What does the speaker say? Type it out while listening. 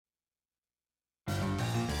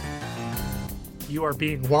You are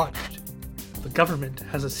being watched. The government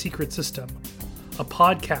has a secret system. A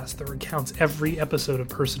podcast that recounts every episode of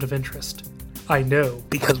Person of Interest. I know,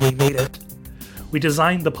 because we made it. We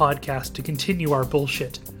designed the podcast to continue our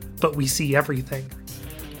bullshit, but we see everything.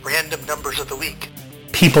 Random numbers of the week.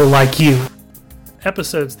 People like you.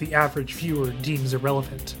 Episodes the average viewer deems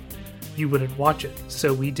irrelevant. You wouldn't watch it,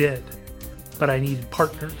 so we did. But I needed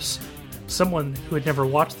partners. Someone who had never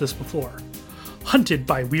watched this before. Hunted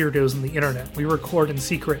by weirdos on the internet, we record in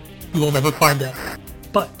secret. You will never find them.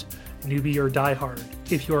 But, newbie or diehard,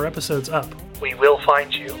 if your episode's up, we will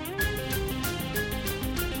find you.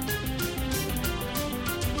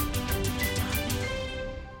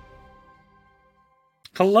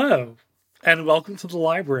 Hello, and welcome to the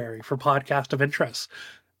library for Podcast of Interest.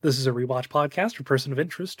 This is a rewatch podcast for Person of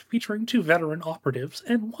Interest featuring 2 veteran operatives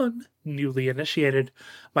and 1 newly initiated.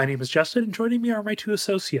 My name is Justin, and joining me are my 2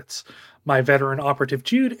 associates, my veteran operative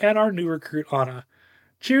Jude and our new recruit Anna.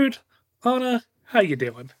 Jude, Anna, how you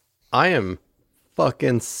doing? I am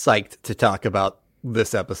fucking psyched to talk about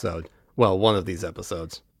this episode. Well, one of these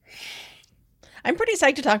episodes. I'm pretty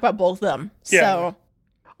psyched to talk about both of them. Yeah. So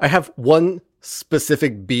I have one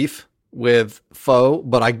specific beef with Foe,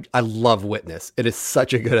 but I love Witness. It is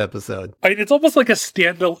such a good episode. It's almost like a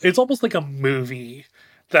standalone. It's almost like a movie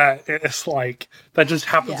that is like that just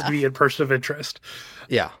happens to be in Person of Interest.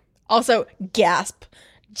 Yeah. also, gasp,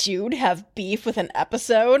 Jude have beef with an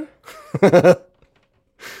episode?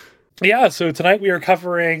 Yeah, so tonight we are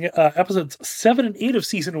covering episodes 7 and 8 of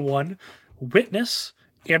season 1, Witness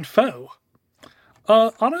and Foe.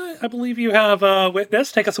 Anna, I believe you have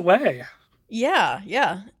Witness. Take us away. Yeah.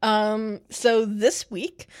 So this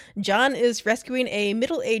week, John is rescuing a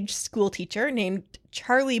middle-aged school teacher named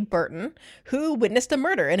Charlie Burton, who witnessed a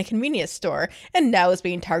murder in a convenience store and now is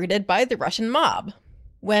being targeted by the Russian mob.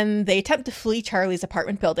 When they attempt to flee Charlie's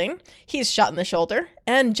apartment building, he is shot in the shoulder,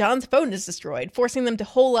 and John's phone is destroyed, forcing them to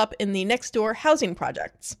hole up in the next-door housing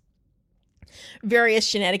projects. Various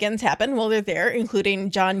shenanigans happen while they're there,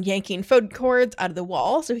 including John yanking phone cords out of the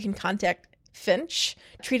wall so he can contact Finch,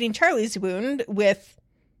 treating Charlie's wound with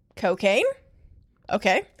cocaine?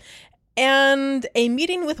 Okay. And a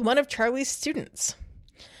meeting with one of Charlie's students.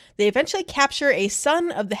 They eventually capture a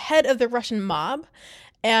son of the head of the Russian mob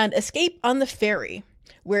and escape on the ferry,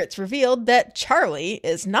 where it's revealed that Charlie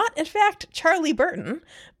is not, in fact, Charlie Burton,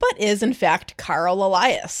 but is, in fact, Carl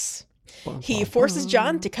Elias. He forces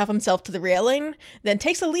John to cuff himself to the railing, then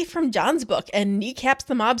takes a leaf from John's book and kneecaps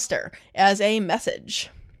the mobster as a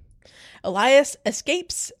message. Elias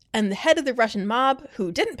escapes, and the head of the Russian mob,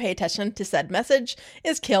 who didn't pay attention to said message,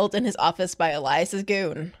 is killed in his office by Elias's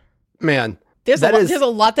goon. Man. There's a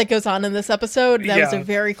lot that goes on in this episode. That was a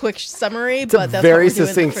very quick summary, It's a very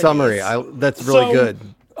succinct summary. That's really good.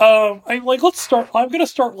 I'm gonna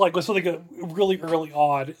start like with something really early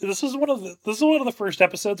on. This is one of the first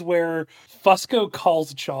episodes where Fusco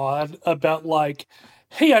calls John about like,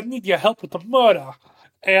 hey, I need your help with the murder.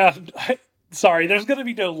 And sorry, there's gonna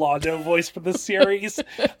be no Londo voice for this series.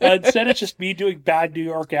 Instead, it's just me doing bad New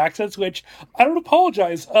York accents, which I don't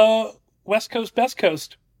apologize. West Coast, best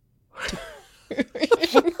coast.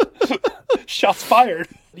 Shots fired.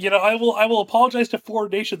 I will apologize to foreign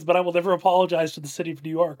nations, but I will never apologize to the city of New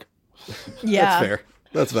York. Yeah. That's fair.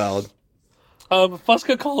 That's valid.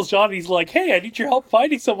 Fusco calls John and he's like, hey, I need your help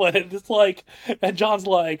finding someone. And John's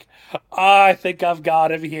like, I think I've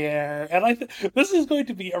got him here. And this is going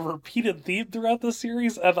to be a repeated theme throughout the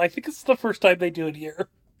series, and I think it's the first time they do it here.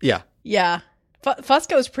 Yeah. Yeah.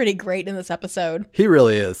 Fusco's pretty great in this episode. He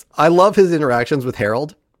really is. I love his interactions with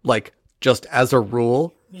Harold, like, just as a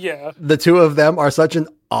rule. Yeah. The two of them are such an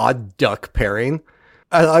odd duck pairing.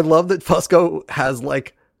 And I love that Fusco has,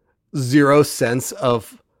 like, 0 sense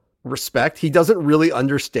of respect. He doesn't really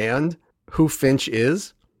understand who Finch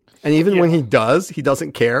is. And even when he does, he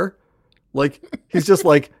doesn't care. Like, he's just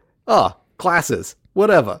like, classes,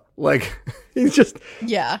 whatever. Like, he's just...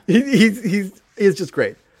 Yeah. He's just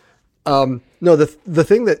great. No, the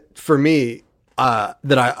thing that, for me...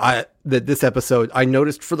 that this episode, I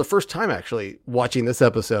noticed for the first time, actually, watching this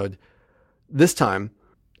episode, this time,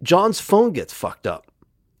 John's phone gets fucked up.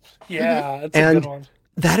 Yeah, that's a good one.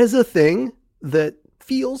 That is a thing that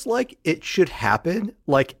feels like it should happen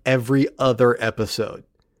like every other episode.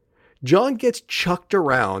 John gets chucked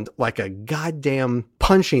around like a goddamn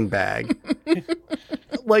punching bag.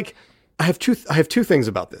 Like, I have two things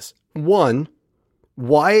about this. One,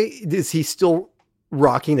 why is he still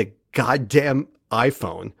rocking a goddamn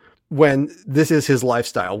iPhone when this is his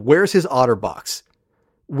lifestyle? Where's his OtterBox?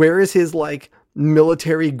 Where is his like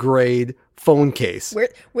military grade phone case?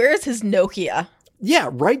 Where is his Nokia? Yeah,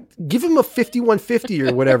 right. Give him a 5150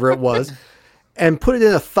 or whatever it was. and put it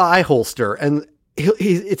in a thigh holster, and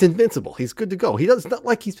it's invincible. He's good to go.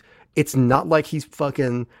 It's not like he's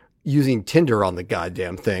fucking using Tinder on the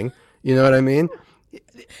goddamn thing. You know what I mean?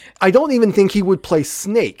 I don't even think he would play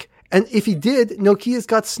Snake. And if he did, Nokia's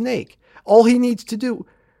got Snake. All he needs to do,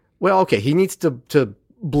 well, okay, he needs to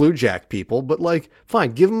bluejack people, but like,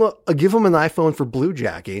 fine, give him an iPhone for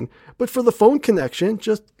bluejacking, but for the phone connection,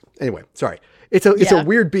 anyway, sorry. It's a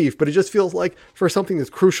weird beef, but it just feels like for something as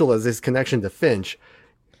crucial as his connection to Finch,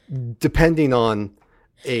 depending on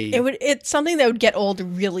it's something that would get old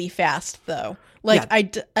really fast, though. Like,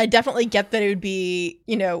 yeah. I definitely get that it would be,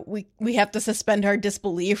 we have to suspend our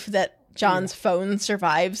disbelief that John's phone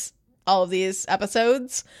survives all of these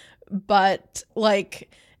episodes, but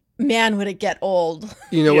like, man, would it get old.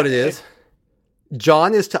 You know what it is?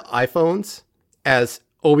 John is to iPhones as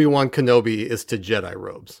Obi-Wan Kenobi is to Jedi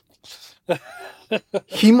robes.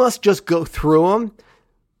 He must just go through them.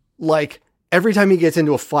 Like, every time he gets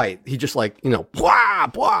into a fight, he just blah,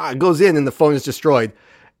 blah, goes in and the phone is destroyed.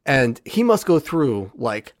 And he must go through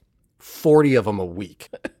like 40 of them a week.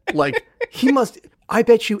 Like, I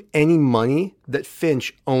bet you any money that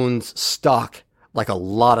Finch owns stock, like a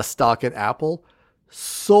lot of stock at Apple,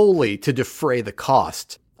 solely to defray the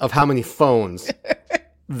cost of how many phones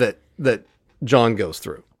that John goes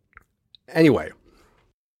through. Anyway.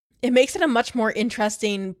 It makes it a much more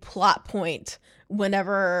interesting plot point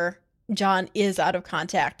whenever John is out of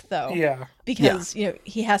contact, though. Yeah. Because,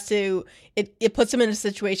 he has to, it puts him in a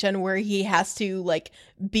situation where he has to, like,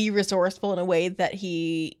 be resourceful in a way that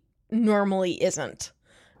he normally isn't.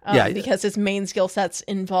 Because his main skill sets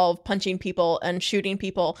involve punching people and shooting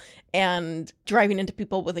people and driving into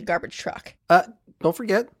people with a garbage truck. Don't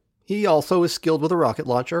forget, he also is skilled with a rocket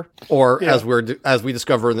launcher, or as we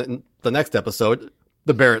discover in the next episode,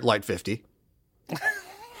 the Barrett Light 50.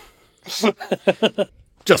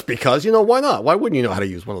 Just because, why not? Why wouldn't you know how to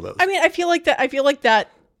use one of those? I mean, I feel like that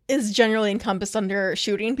is generally encompassed under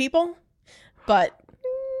shooting people, but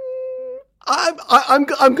I'm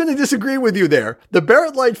going to disagree with you there. The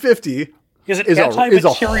Barrett Light 50 is an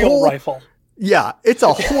anti-material rifle. Yeah, it's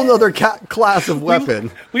a whole other class of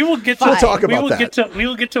weapon. We will get to talk about that. We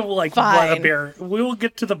will get to like Barrett. We will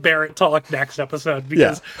get to the Barrett talk next episode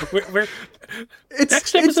because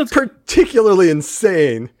it's particularly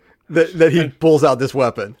insane that he pulls out this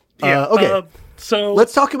weapon. Okay, so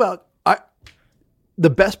let's talk about the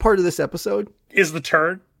best part of this episode is the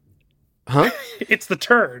turn. Huh? It's the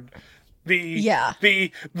turn.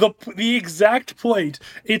 The exact point.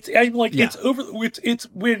 It's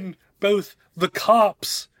when both the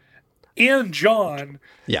cops and John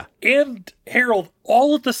and Harold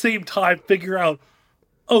all at the same time figure out,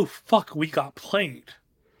 oh fuck, we got played.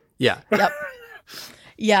 Yeah. Yep.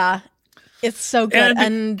 Yeah. It's so good.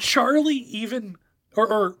 And Charlie even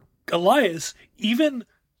or Elias even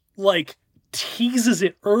like teases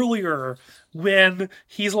it earlier when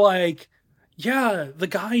he's like, yeah, the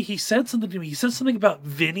guy, he said something to me. He said something about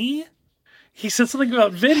Vinny. He said something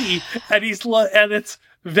about Vinny, and he's like, and it's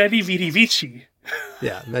Veni Vidi Vici.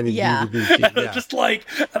 Yeah, Veni Vidi Vici. Yeah. Just like,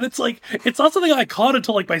 and it's like, it's not something I caught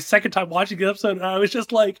until like my second time watching the episode, and I was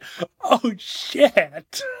just like, oh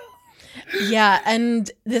shit. Yeah,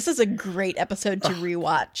 and this is a great episode to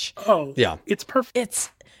rewatch. Oh, yeah, it's perfect.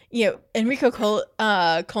 It's Enrico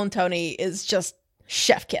Colantoni is just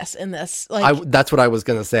chef kiss in this. Like, that's what I was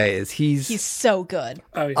gonna say. Is he's so good.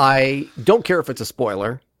 Oh, yeah. I don't care if it's a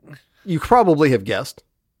spoiler. You probably have guessed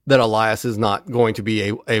that Elias is not going to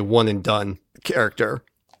be a one and done character.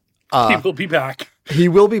 He will be back. He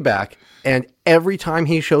will be back, and every time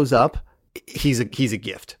he shows up, he's a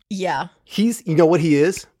gift. Yeah, you know what he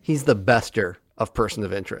is? He's the bester of person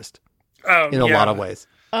of interest. In a lot of ways.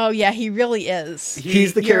 Oh yeah, he really is.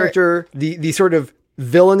 He's the character, the sort of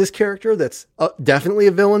villainous character that's definitely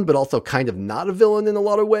a villain, but also kind of not a villain in a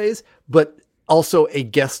lot of ways, but also a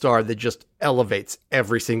guest star that just elevates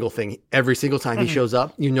every single thing. Every single time he shows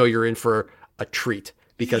up, you're in for a treat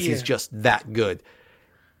because he's just that good.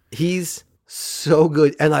 He's so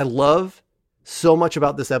good. And I love so much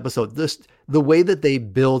about this episode, the way that they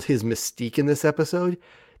build his mystique in this episode,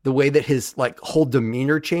 the way that his like whole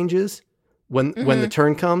demeanor changes when the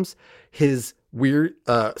turn comes, his weird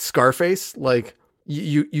Scarface, like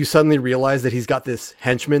you suddenly realize that he's got this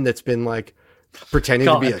henchman that's been like pretending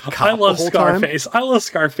to be a cop. I love the whole Scarface. time. I love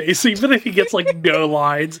Scarface, even if he gets like no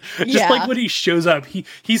lines. Just like when he shows up, he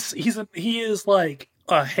is like,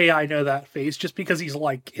 hey, I know that face. Just because he's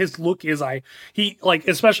like, his look is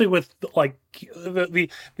especially with like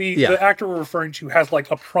the actor we're referring to has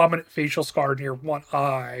like a prominent facial scar near one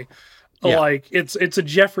eye. Yeah. Like it's a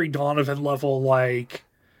Jeffrey Donovan level like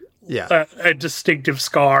a distinctive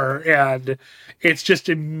scar, and it's just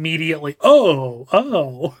immediately,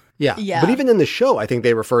 oh. Yeah. Yeah. But even in the show, I think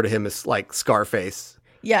they refer to him as like Scarface.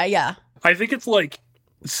 Yeah. I think it's like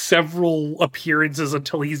several appearances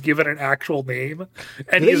until he's given an actual name.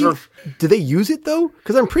 And Do they use it though?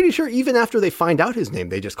 Because I'm pretty sure even after they find out his name,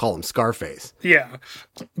 they just call him Scarface. yeah.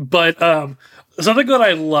 But something that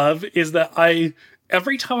I love is that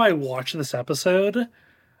every time I watch this episode,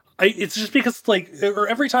 it's just because or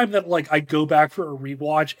every time that I go back for a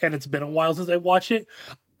rewatch and it's been a while since I watched it,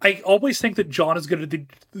 I always think that John is going to do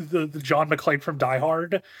the John McClane from Die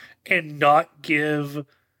Hard and not give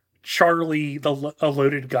Charlie a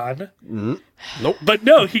loaded gun. Nope. But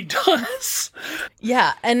no, he does.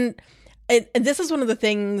 Yeah, and this is one of the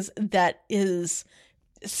things that is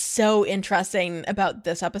so interesting about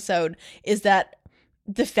this episode is that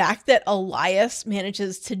the fact that Elias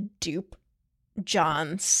manages to dupe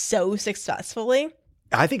John so successfully.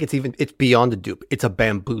 I think it's beyond a dupe. It's a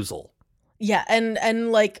bamboozle. Yeah, and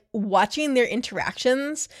watching their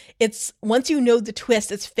interactions, it's once you know the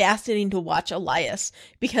twist, it's fascinating to watch Elias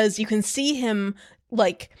because you can see him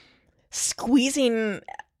squeezing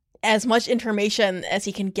as much information as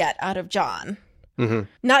he can get out of John. Mm-hmm.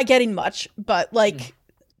 Not getting much, but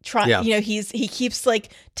trying. Yeah. He keeps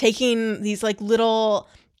taking these little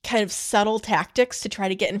kind of subtle tactics to try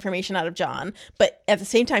to get information out of John, but at the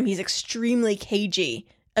same time, he's extremely cagey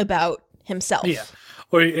about himself. Yeah.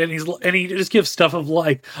 And he just gives stuff of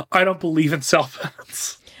I don't believe in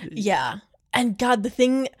self-defense. Yeah. And God, the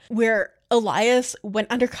thing where Elias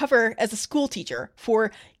went undercover as a school teacher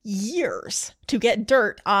for years to get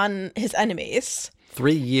dirt on his enemies.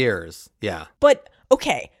 3 years. Yeah. But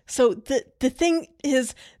okay, so the thing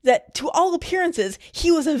is that to all appearances,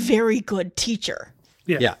 he was a very good teacher.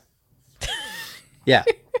 Yeah. Yeah.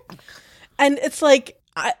 And it's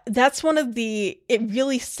that's one of it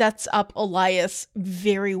really sets up Elias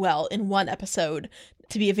very well in one episode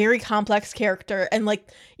to be a very complex character. And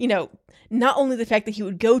not only the fact that he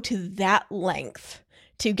would go to that length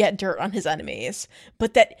to get dirt on his enemies,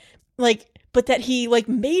 but that he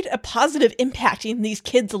made a positive impact in these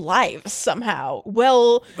kids' lives somehow.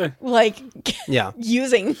 Well, Yeah.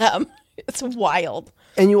 using them. It's wild.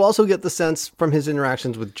 And you also get the sense from his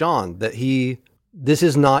interactions with John that this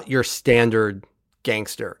is not your standard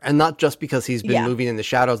gangster, and not just because he's been moving in the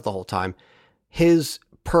shadows the whole time. His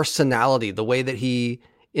personality, the way that he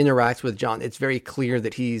interacts with John, it's very clear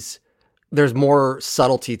that there's more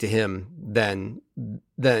subtlety to him than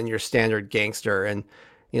your standard gangster. And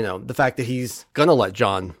the fact that he's gonna let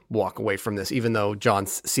John walk away from this, even though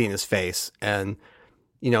John's seen his face, and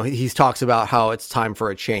he talks about how it's time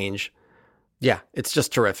for a change. Yeah, it's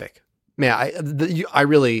just terrific, man.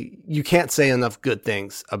 You can't say enough good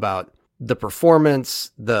things about the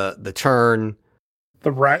performance, the turn,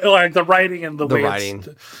 the writing and the way writing,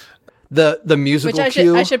 the musical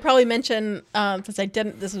cue. I should probably mention, since I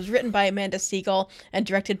didn't. This was written by Amanda Siegel and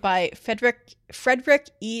directed by Frederick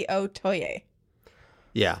E. Otoye.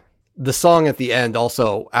 Yeah, the song at the end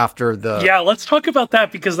also after the. Yeah, let's talk about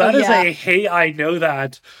that because that is a hey, I know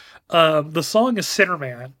that. The song is Sinner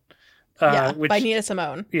Man. By Nina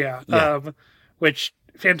Simone. Yeah. Which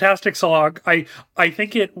fantastic song. I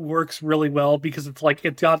think it works really well because it's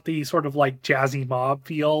it's got the sort of jazzy mob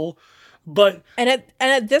feel, but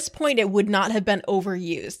at this point it would not have been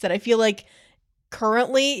overused. That I feel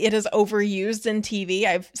currently it is overused in TV.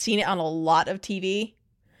 I've seen it on a lot of TV.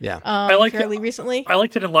 Yeah, I liked fairly recently. I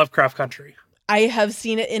liked it in Lovecraft Country. I have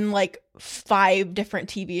seen it in 5 different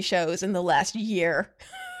TV shows in the last year.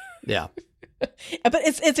 Yeah. But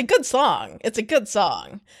it's a good song. It's a good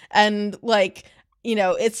song. And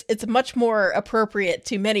it's much more appropriate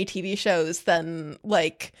to many TV shows than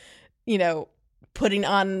putting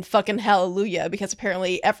on fucking Hallelujah, because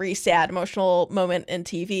apparently every sad emotional moment in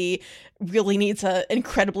TV really needs an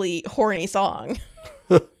incredibly horny song.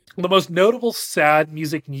 The most notable sad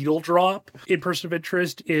music needle drop in Person of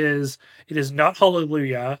Interest is not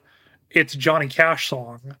Hallelujah, it's Johnny Cash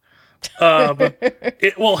song. Specifically,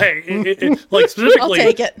 I'll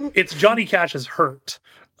take it. It's Johnny Cash's "Hurt,"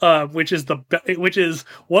 which is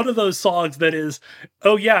one of those songs that is,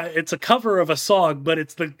 it's a cover of a song, but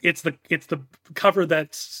it's the cover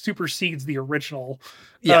that supersedes the original.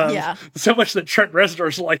 Yeah. So much that Trent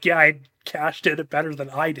Reznor's Cash did it better than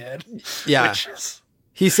I did. Yeah.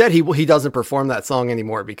 He said he doesn't perform that song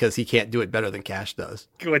anymore because he can't do it better than Cash does,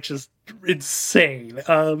 which is insane.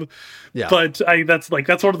 Yeah. But that's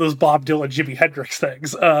one of those Bob Dylan, Jimi Hendrix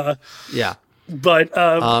things. Yeah. But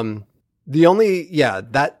the only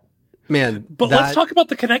that man. But let's talk about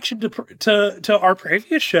the connection to our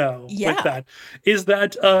previous show. Yeah. With that is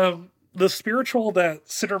that the spiritual that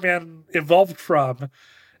Cinderman evolved from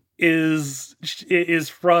is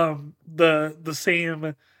from the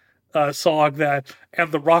same song that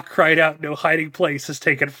 "And the Rock Cried Out, No Hiding Place" is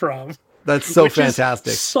taken from. That's so Which is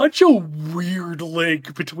fantastic. such a weird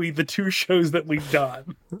link between the two shows that we've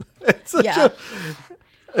done. It's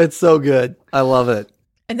so good. I love it.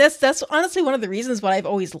 And that's honestly one of the reasons why I've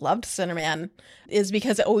always loved Cinderman, is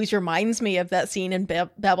because it always reminds me of that scene in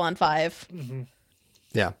Babylon 5. Mm-hmm.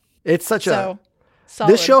 Yeah. It's such solid.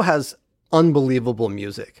 This show has unbelievable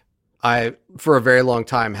music. I, for a very long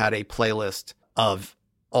time, had a playlist of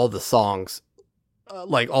all the songs,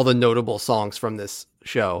 like all the notable songs from this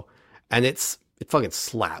show. And it fucking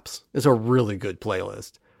slaps. It's a really good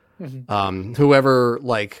playlist. Mm-hmm. Whoever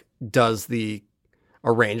like does the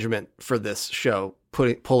arrangement for this show,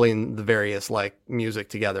 pulling the various like music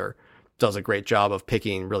together, does a great job of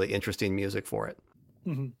picking really interesting music for it.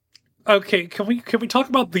 Mm-hmm. Okay, can we talk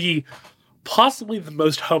about possibly the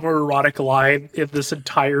most homoerotic line in this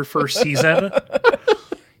entire first season?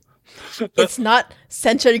 It's not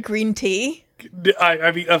scented green tea.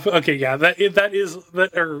 I mean, okay, yeah, that is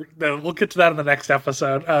that. Or no, we'll get to that in the next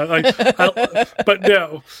episode. But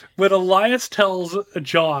no, when Elias tells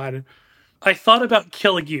John, "I thought about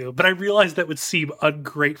killing you, but I realized that would seem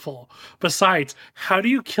ungrateful. Besides, how do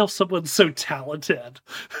you kill someone so talented?"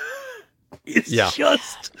 It's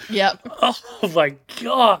just, yep. Oh my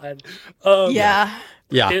god. Yeah.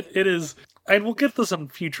 It is. And we'll get this in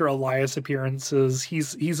future Elias appearances.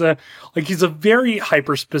 He's a very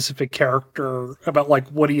hyper specific character about like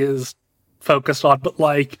what he is focused on, but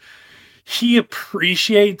like he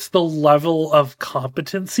appreciates the level of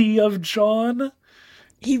competency of John.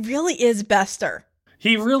 He really is Bester.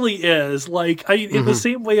 He really is. Like in the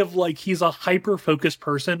same way of like he's a hyper focused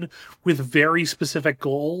person with very specific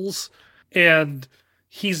goals, and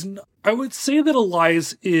I would say that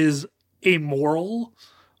Elias is amoral,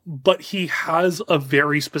 but he has a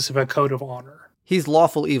very specific code of honor. He's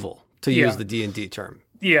lawful evil, to use the D&D term.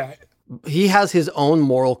 Yeah. He has his own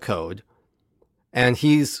moral code, and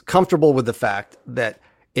he's comfortable with the fact that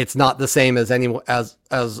it's not the same as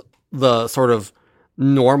as the sort of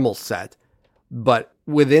normal set, but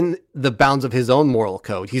within the bounds of his own moral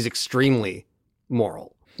code, he's extremely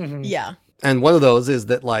moral. Mm-hmm. Yeah. And one of those is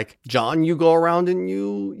that, like, John, you go around and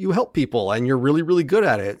you help people, and you're really, really good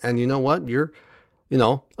at it. And you know what?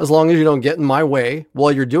 As long as you don't get in my way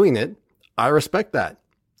while you're doing it, I respect that.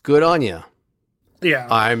 Good on you. Yeah.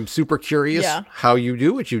 I'm super curious how you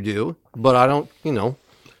do what you do, but I don't,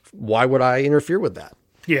 why would I interfere with that?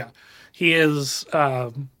 Yeah. He is,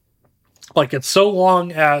 like, it's so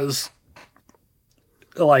long as,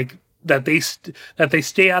 like, that they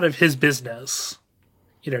stay out of his business,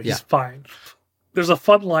 he's fine. There's a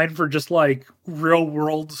fun line for just, like, real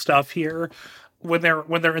world stuff here when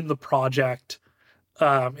they're in the project.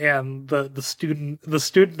 And the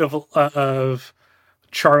student of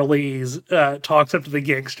Charlie's talks up to the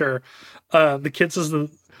gangster. The kid says the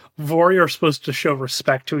Vori are supposed to show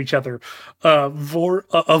respect to each other. A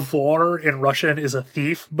vor in Russian is a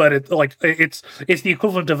thief, but it's the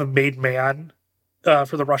equivalent of a made man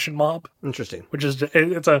for the Russian mob. Interesting. Which is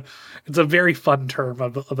it's a very fun term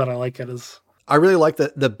that I like. I really like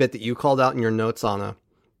the bit that you called out in your notes on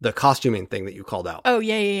the costuming thing that you called out. Oh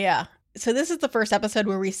yeah. So this is the first episode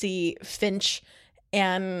where we see Finch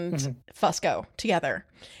and Fusco together.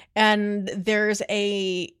 And there's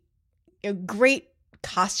a great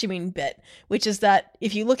costuming bit, which is that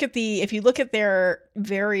if you look at their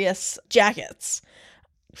various jackets,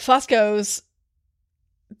 Fusco's,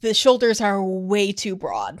 the shoulders are way too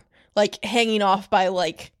broad, like hanging off by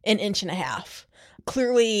like an inch and a half.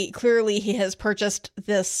 Clearly he has purchased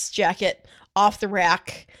this jacket off the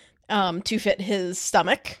rack to fit his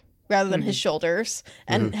stomach rather than his shoulders,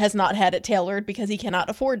 and has not had it tailored because he cannot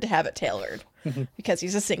afford to have it tailored because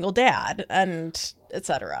he's a single dad, and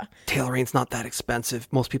etc. Tailoring's not that expensive.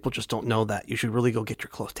 Most people just don't know that. You should really go get your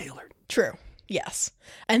clothes tailored. True. Yes.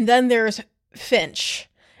 And then there's Finch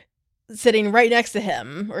sitting right next to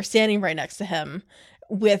him, or standing right next to him,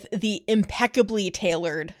 with the impeccably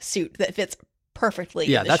tailored suit that fits perfectly.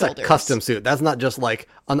 Yeah, that's shoulders. A custom suit. That's not just like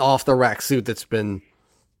an off-the-rack suit that's been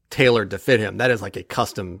tailored to fit him. That is like a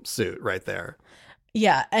custom suit right there.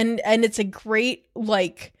 Yeah, and it's a great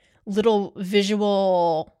like little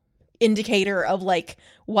visual indicator of like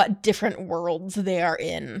what different worlds they are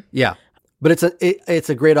in. Yeah, but it's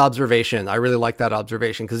a great observation. I really like that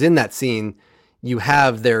observation, because in that scene you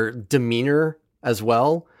have their demeanor as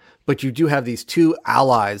well, but you do have these two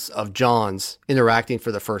allies of John's interacting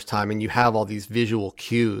for the first time, and you have all these visual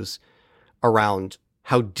cues around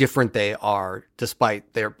how different they are,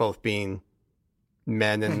 despite they're both being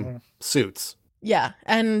men in suits. Yeah,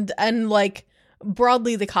 and like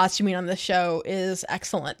broadly, the costuming on this show is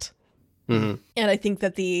excellent. Mm-hmm. And I think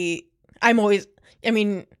that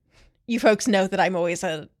you folks know that I'm always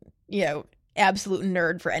a, absolute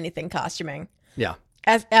nerd for anything costuming. Yeah.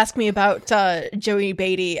 Ask me about Joey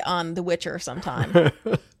Beatty on The Witcher sometime.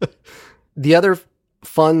 The other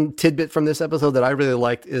fun tidbit from this episode that I really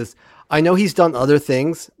liked is, I know he's done other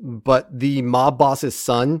things, but the mob boss's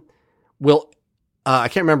son will, I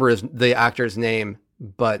can't remember the actor's name,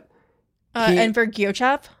 but Enver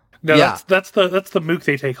Gyochap? No, Yeah. that's the mook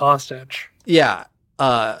they take hostage. yeah,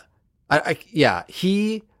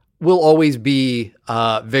 he will always be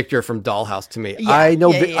Victor from Dollhouse to me. Yeah, I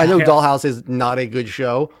know yeah. Dollhouse is not a good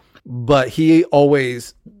show, but he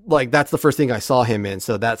always, that's the first thing I saw him in,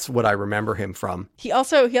 so that's what I remember him from. He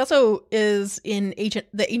also is in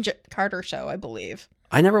the Agent Carter show, I believe.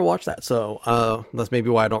 I never watched that, so that's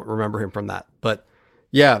maybe why I don't remember him from that. But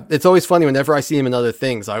yeah, it's always funny whenever I see him in other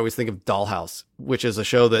things. I always think of Dollhouse, which is a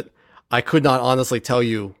show that I could not honestly tell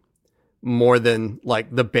you more than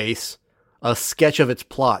the base, a sketch of its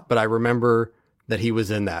plot, but I remember that he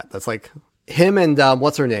was in that. That's like him and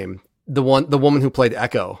what's her name, the woman who played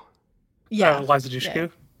Echo. Yeah, Eliza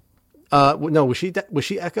Dushku. No, was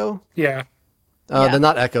she Echo? Yeah. The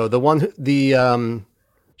not Echo, the one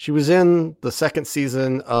she was in the second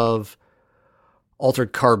season of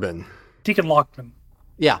Altered Carbon. Deacon Lockman.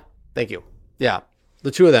 Yeah, thank you. Yeah,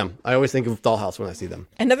 the two of them. I always think of Dollhouse when I see them.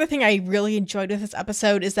 Another thing I really enjoyed with this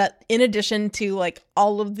episode is that in addition to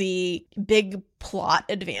all of the big plot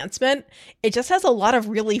advancement, it just has a lot of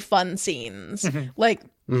really fun scenes.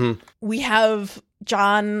 We have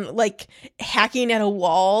John hacking at a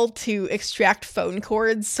wall to extract phone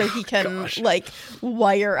cords so he can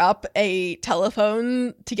wire up a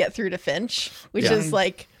telephone to get through to Finch, which is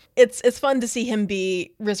it's fun to see him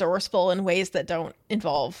be resourceful in ways that don't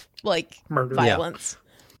involve murder, violence.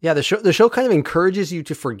 Yeah, the show kind of encourages you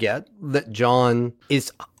to forget that John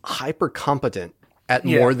is hyper competent at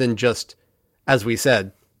more than just, as we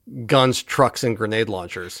said, guns, trucks, and grenade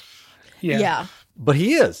launchers. Yeah. But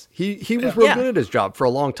he is. He was real good at his job for a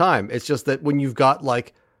long time. It's just that when you've got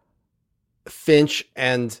Finch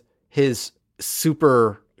and his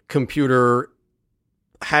super computer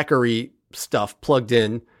hackery stuff plugged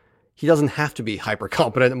in, he doesn't have to be hyper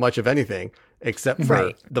competent at much of anything except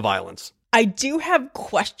for the violence. I do have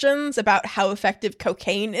questions about how effective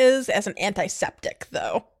cocaine is as an antiseptic,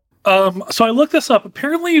 though. So I looked this up.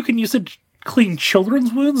 Apparently you can use it to clean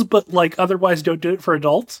children's wounds, but otherwise don't do it for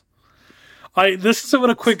adults. This is what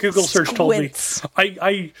a quick Google search told me.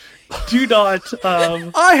 I do not.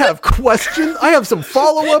 I have questions. I have some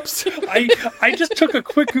follow-ups. I just took a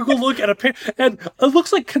quick Google look and it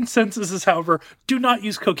looks like consensus is, however, do not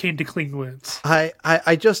use cocaine to clean wounds.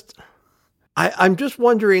 I'm just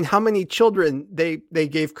wondering how many children they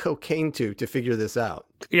gave cocaine to figure this out.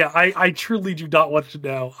 Yeah, I truly do not want to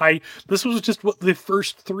know. This was just what the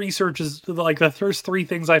first three searches, the first three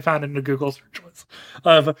things I found in the Google search was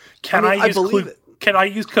of can I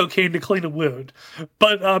use cocaine to clean a wound?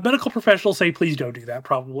 But medical professionals say please don't do that.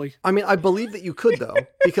 Probably. I mean, I believe that you could though,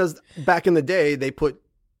 because back in the day they put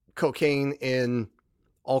cocaine in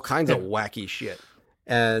all kinds of wacky shit,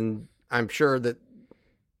 and I'm sure that.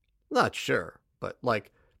 Not sure, but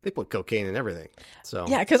they put cocaine in everything. So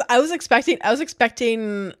yeah, because I was expecting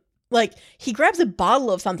he grabs a bottle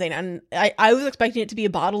of something, and I was expecting it to be a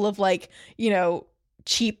bottle of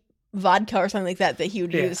cheap vodka or something like that he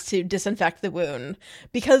would use to disinfect the wound,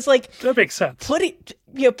 because that makes sense.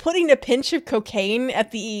 Putting a pinch of cocaine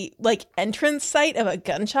at the entrance site of a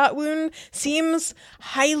gunshot wound seems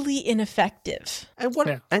highly ineffective.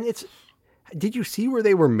 And and it's. Did you see where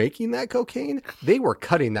they were making that cocaine? They were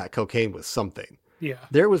cutting that cocaine with something. Yeah.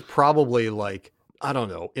 There was probably I don't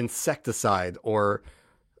know, insecticide or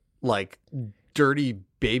dirty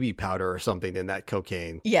baby powder or something in that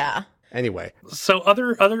cocaine. Yeah. Anyway. So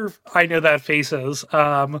other I know that faces.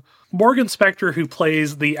 Morgan Spector, who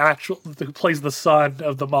plays the son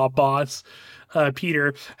of the mob boss,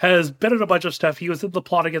 Peter, has been in a bunch of stuff. He was in The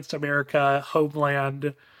Plot Against America,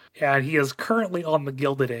 Homeland, and he is currently on The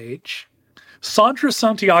Gilded Age. Sandra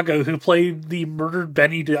Santiago, who played the murdered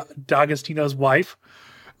Benny D'Agostino's wife,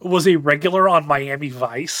 was a regular on Miami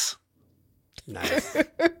Vice. Nice.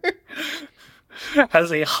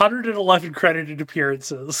 Has 111 credited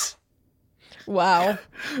appearances. Wow.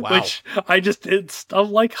 Which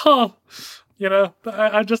I'm like, huh.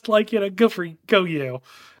 I'm just go you.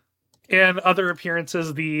 And other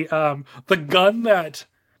appearances, the gun that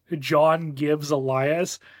John gives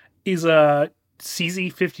Elias is a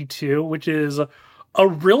CZ-52, which is a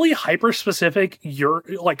really hyper specific,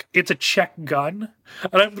 it's a Czech gun.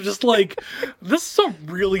 And I'm just like, this is a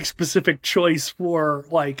really specific choice for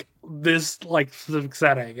like this like specific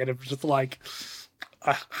setting. And it's just like,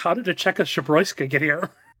 how did a Czechoslovakia get here?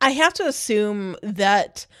 I have to assume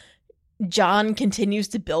that John continues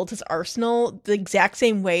to build his arsenal the exact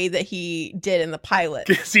same way that he did in the pilot.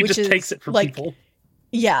 He just takes it from people.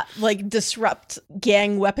 Yeah, like disrupt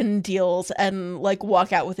gang weapon deals and like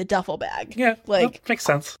walk out with a duffel bag. Yeah, like that makes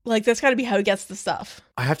sense. Like that's got to be how he gets the stuff.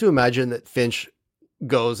 I have to imagine that Finch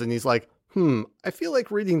goes and he's like, I feel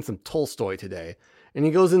like reading some Tolstoy today. And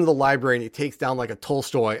he goes into the library and he takes down like a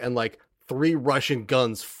Tolstoy and like 3 Russian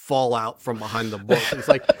guns fall out from behind the book. And he's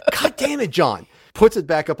like, God damn it, John. Puts it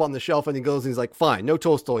back up on the shelf and he goes and he's like, fine, no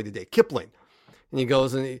Tolstoy today. Kipling. And he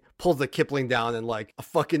goes and he pulls the Kipling down and like a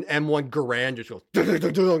fucking M1 Garand just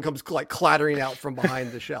goes and comes like clattering out from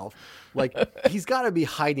behind the shelf. Like he's got to be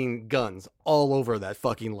hiding guns all over that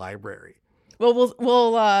fucking library. Well,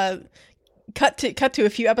 we'll cut to a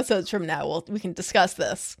few episodes from now. We can discuss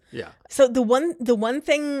this. Yeah. So the one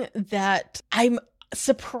thing that I'm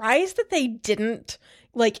surprised that they didn't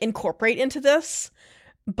like incorporate into this,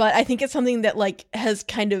 but I think it's something that like has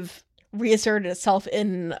kind of reasserted itself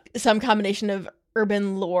in some combination of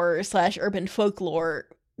urban lore / urban folklore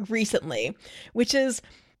recently, which is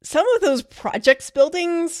some of those projects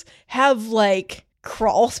buildings have like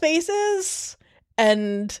crawl spaces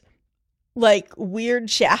and like weird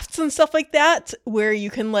shafts and stuff like that where you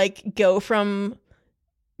can like go from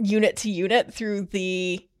unit to unit through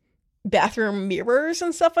the bathroom mirrors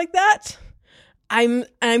and stuff like that. I'm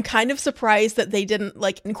kind of surprised that they didn't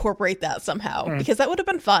like incorporate that somehow because that would have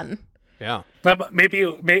been fun. Yeah. Maybe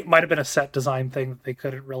it might have been a set design thing that they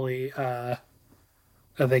couldn't really do.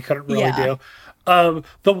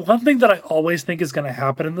 The one thing that I always think is going to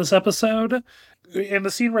happen in this episode, in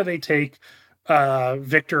the scene where they take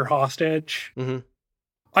Victor hostage,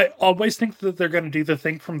 I always think that they're going to do the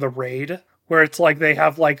thing from The Raid, where it's like they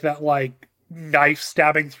have like that like knife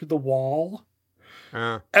stabbing through the wall.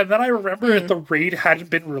 And then I remember that The Raid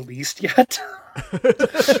hadn't been released yet.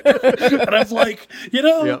 And I was like,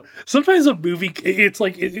 sometimes a movie, it's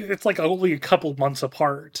like only a couple months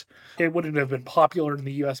apart. It wouldn't have been popular in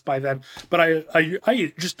the US by then. But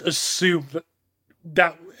I just assume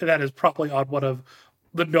that is probably on one of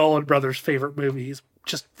the Nolan brothers' favorite movies,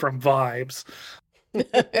 just from vibes.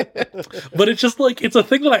 But it's just like, it's a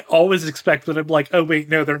thing that I always expect that I'm like, oh wait,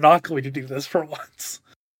 no, they're not going to do this for once.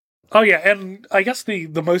 Oh yeah, and I guess the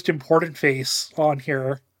most important face on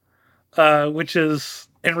here, which is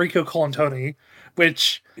Enrico Colantoni,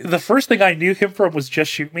 which the first thing I knew him from was Just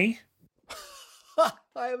Shoot Me.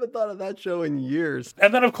 I haven't thought of that show in years.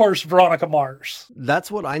 And then, of course, Veronica Mars.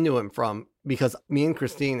 That's what I knew him from because me and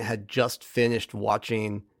Christine had just finished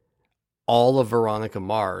watching all of Veronica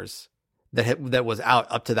Mars that was out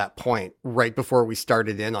up to that point, right before we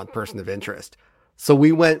started in on Person of Interest. So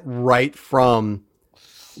we went right from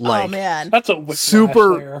like, oh man, that's a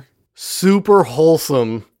super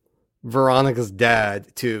wholesome Veronica's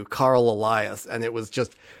dad to Carl Elias, and it was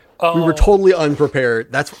just we were totally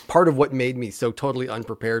unprepared. That's part of what made me so totally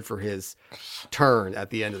unprepared for his turn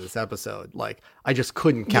at the end of this episode. Like I just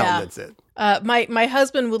couldn't countenance it. My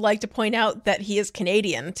husband would like to point out that he is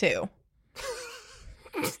Canadian too.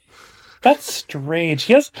 That's strange.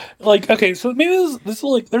 He has, like, okay, so maybe this is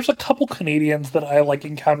like, there's a couple Canadians that I, like,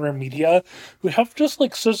 encounter in media who have just,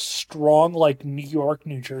 like, such strong, like, New York,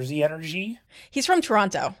 New Jersey energy. He's from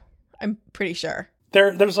Toronto, I'm pretty sure.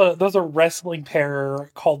 There's a wrestling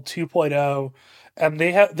pair called 2.0, and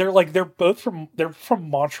they're both from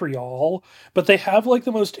Montreal, but they have, like,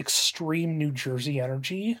 the most extreme New Jersey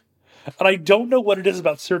energy. And I don't know what it is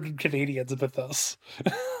about certain Canadians with this.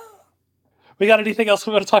 We got anything else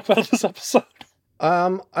we want to talk about in this episode?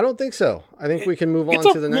 I don't think so. I think we can move on to the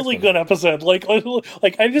next one. It's a really good episode.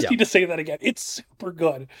 Like I just need to say that again. It's super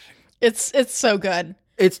good. It's so good.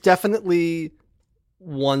 It's definitely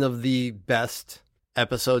one of the best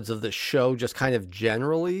episodes of the show, just kind of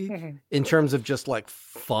generally, in terms of just like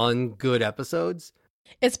fun, good episodes.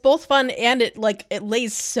 It's both fun and it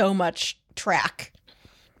lays so much track.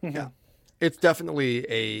 Yeah. It's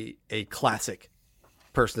definitely a classic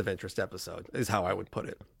Person of Interest episode is how I would put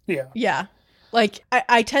it. Yeah. Like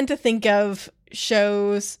I tend to think of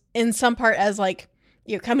shows in some part as like,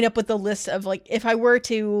 you know, coming up with a list of like, if I were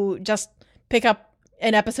to just pick up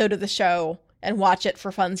an episode of the show and watch it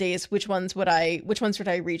for funsies, which ones would I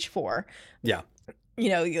reach for? Yeah. You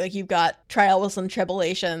know, like you've got Trials and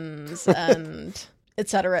Tribulations and et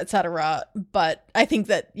cetera, et cetera. But I think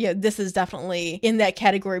that, this is definitely in that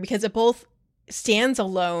category because it both stands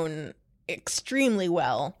alone extremely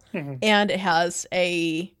well, Mhm. and it has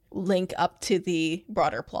a link up to the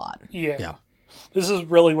broader plot. Yeah. This is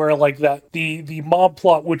really where like that the mob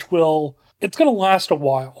plot, which it's gonna last a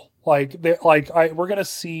while. We're gonna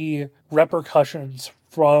see repercussions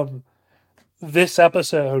from this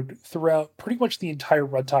episode throughout pretty much the entire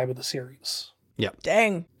runtime of the series.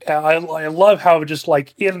 Dang. And I love how just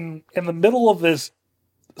like in the middle of this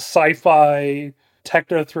sci-fi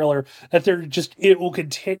techno thriller that it will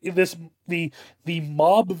continue the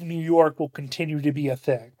mob of New York will continue to be a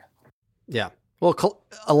thing. Yeah. Well,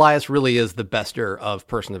 Elias really is the bester of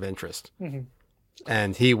Person of Interest. Mhm.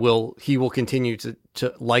 And he will continue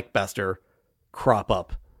to like Bester, crop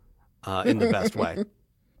up in the best way.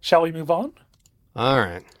 Shall we move on? All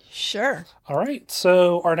right. Sure. All right,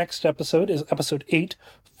 so our next episode is episode 8,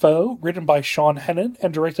 Foe, written by Sean Hennon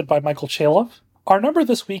and directed by Michael Chaloff. Our number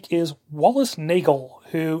this week is Wallace Nagel,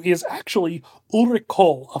 who is actually Ulrich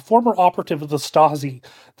Kohl, a former operative of the Stasi,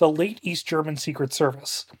 the late East German Secret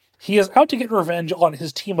Service. He is out to get revenge on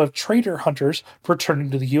his team of traitor hunters for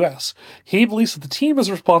returning to the U.S. He believes that the team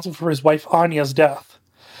is responsible for his wife Anya's death.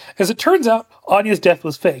 As it turns out, Anya's death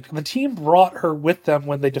was faked, and the team brought her with them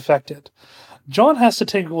when they defected. John has to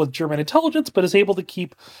tangle with German intelligence, but is able to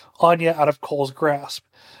keep Anya out of Cole's grasp.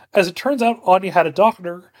 As it turns out, Anya had a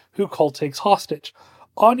doctor who Cole takes hostage.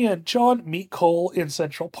 Anya and John meet Cole in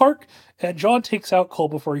Central Park, and John takes out Cole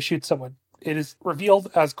before he shoots someone. It is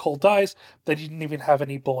revealed as Cole dies that he didn't even have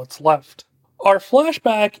any bullets left. Our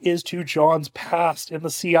flashback is to John's past in the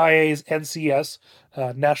CIA's NCS,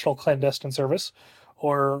 National Clandestine Service,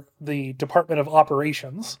 or the Department of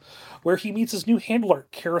Operations, where he meets his new handler,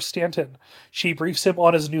 Kara Stanton. She briefs him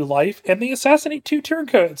on his new life, and they assassinate 2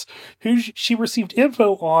 turncoats, who she received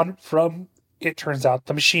info on from, it turns out,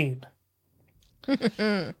 the machine.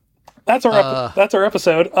 That's our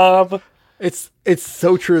episode. It's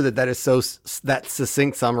so true that is that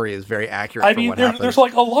succinct summary is very accurate. I mean, there's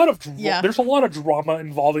like a lot of there's a lot of drama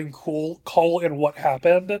involving Cole and what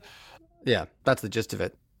happened. Yeah, that's the gist of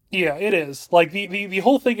it. Yeah, it is. Like the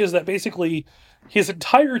whole thing is that basically his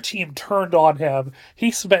entire team turned on him.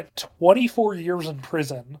 He spent 24 years in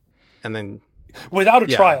prison, and then without a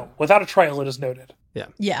trial. Without a trial, it is noted. Yeah.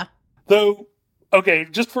 Yeah. Though, okay,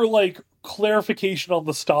 just for like clarification on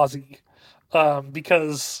the Stasi,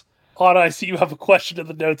 because Anna, I see you have a question in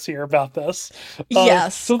the notes here about this.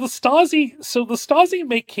 Yes. So the Stasi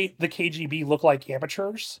make the KGB look like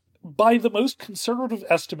amateurs. By the most conservative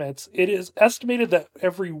estimates, it is estimated that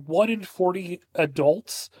every 1 in 40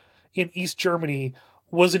 adults in East Germany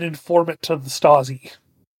was an informant to the Stasi.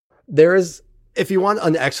 If you want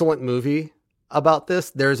an excellent movie about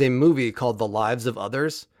this, there's a movie called The Lives of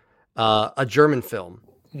Others, a German film.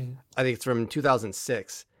 I think it's from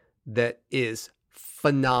 2006 that is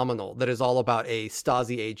phenomenal. That is all about a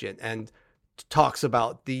Stasi agent and talks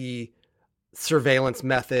about the surveillance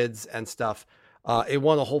methods and stuff. It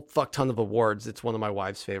won a whole fuck ton of awards. It's one of my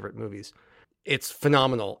wife's favorite movies. It's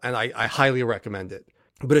phenomenal, and I highly recommend it.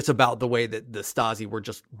 But it's about the way that the Stasi were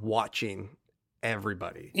just watching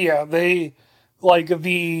everybody. Yeah, they like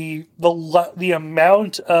the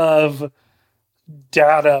amount of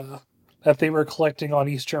data that they were collecting on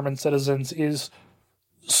East German citizens is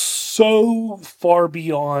so far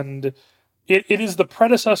beyond. It is the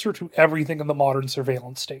predecessor to everything in the modern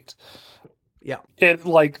surveillance state. Yeah. It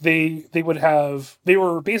like they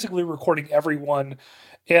were basically recording everyone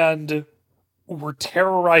and were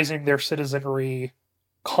terrorizing their citizenry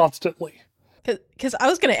constantly. Because I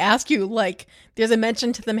was going to ask you, like, there's a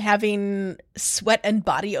mention to them having sweat and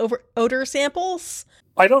body odor samples.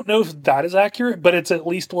 I don't know if that is accurate, but it's at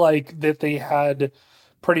least like that they had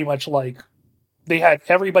pretty much like they had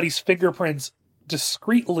everybody's fingerprints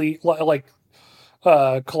discreetly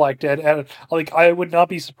collected, and like I would not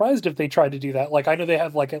be surprised if they tried to do that. Like I know they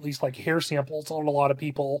have like at least like hair samples on a lot of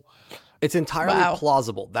people. It's entirely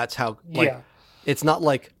plausible. That's how it's not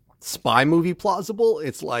like spy movie plausible,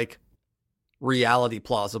 it's like reality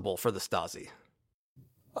plausible for the Stasi.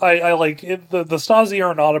 I like it, the Stasi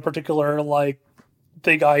are not a particular like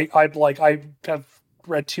thing I have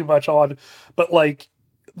read too much on, but like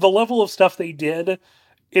the level of stuff they did,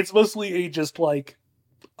 it's mostly just like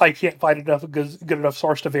I can't find enough good enough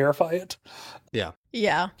source to verify it. Yeah.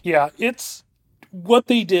 Yeah. Yeah, it's what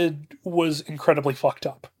they did was incredibly fucked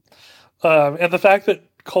up. And the fact that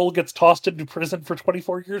Cole gets tossed into prison for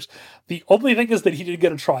 24 years, the only thing is that he didn't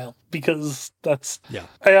get a trial, because that's... Yeah.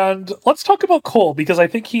 And let's talk about Cole, because I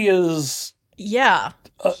think he is... Yeah.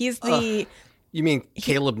 He's the... You mean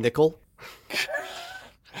Caleb Nickel?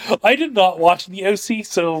 I did not watch the OC,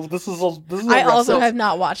 so this is I also have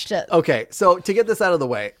not watched it. Okay, so to get this out of the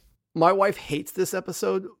way, My wife hates this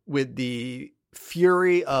episode with the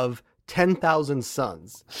fury of 10,000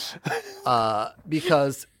 suns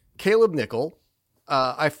because Caleb Nichol,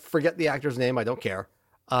 I forget the actor's name, I don't care.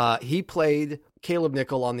 He played Caleb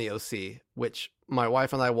Nichol on the OC, which my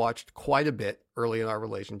wife and I watched quite a bit early in our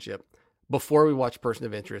relationship before we watched Person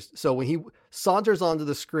of Interest. So when he saunters onto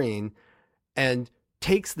the screen and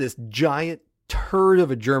takes this giant turd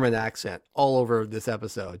of a German accent all over this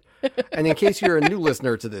episode. And in case you're a new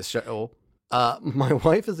listener to this show, my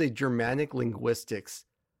wife is a Germanic linguistics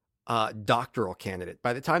doctoral candidate.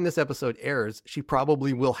 By the time this episode airs, she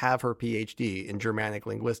probably will have her PhD in Germanic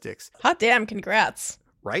linguistics. Hot damn, congrats.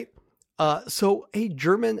 Right? So a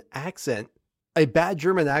German accent, a bad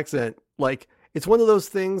German accent, like, it's one of those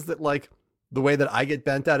things that, like, the way that I get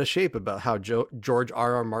bent out of shape about how George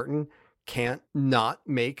R.R. Martin can't not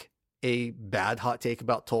make a bad hot take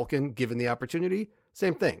about Tolkien given the opportunity.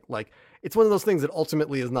 Same thing. Like, it's one of those things that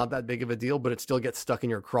ultimately is not that big of a deal, but it still gets stuck in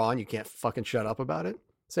your craw and you can't fucking shut up about it.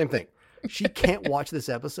 Same thing. She can't watch this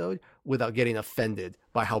episode without getting offended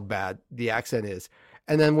by how bad the accent is.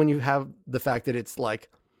 And then when you have the fact that it's like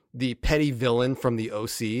the petty villain from the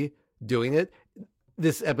OC doing it,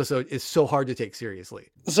 this episode is so hard to take seriously.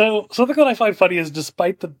 So something that I find funny is,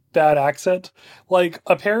 despite the bad accent, like,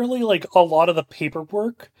 apparently, like, a lot of the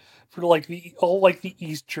paperwork for like the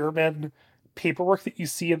East German paperwork that you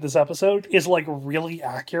see in this episode is like really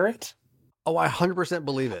accurate. Oh, I 100%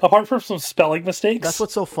 believe it. Apart from some spelling mistakes. That's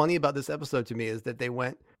what's so funny about this episode to me, is that they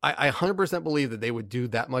went, I 100% believe that they would do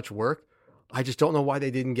that much work. I just don't know why they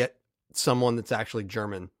didn't get someone that's actually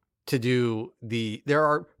German to do there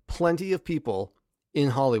are plenty of people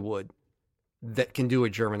in Hollywood that can do a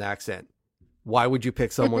German accent. Why would you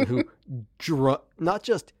pick someone who not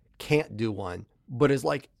just can't do one, but is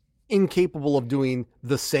like incapable of doing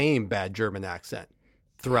the same bad German accent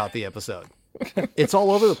throughout the episode? It's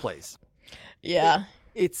all over the place. Yeah.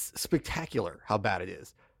 It's spectacular how bad it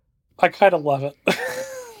is. I kind of love it.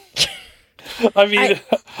 I mean,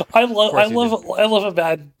 I love a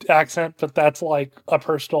bad accent, but that's like a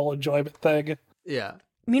personal enjoyment thing. Yeah.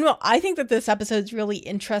 Meanwhile, I think that this episode's really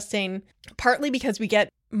interesting, partly because we get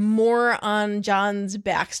more on John's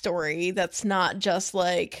backstory that's not just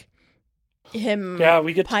like him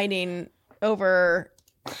pining over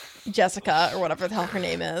Jessica or whatever the hell her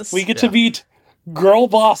name is. We get to meet girl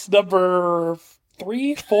boss number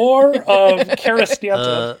 3, 4 of Kara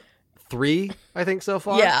Stanton. 3, I think, so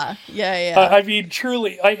far. Yeah. I mean,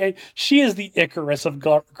 truly, she is the Icarus of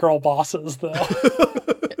girl bosses, though.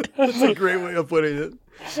 That's a great way of putting it.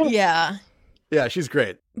 Yeah. Yeah, she's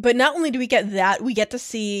great. But not only do we get that, we get to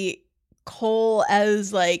see Cole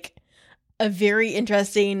as like a very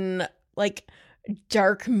interesting, like,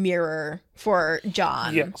 dark mirror for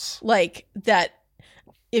John. Yes. Like, that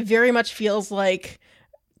it very much feels like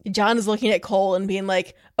John is looking at Cole and being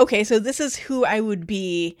like, okay, so this is who I would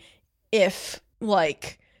be if,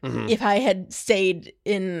 like, if I had stayed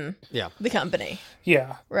in the company.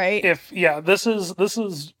 Yeah. Right? This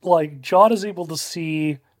is like, John is able to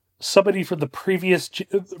see somebody from the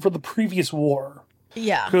previous war.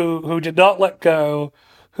 Yeah. Who did not let go,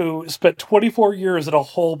 who spent 24 years in a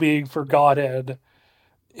hole being forgotten,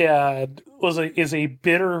 and is a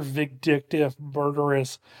bitter, vindictive,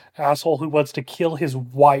 murderous asshole who wants to kill his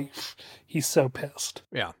wife. He's so pissed.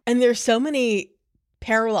 Yeah. And there's so many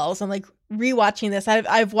parallels. I'm like rewatching this.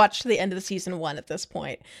 I've watched the end of the season 1 at this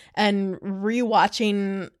point, and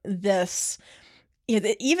rewatching this,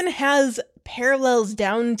 it even has parallels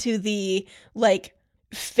down to the like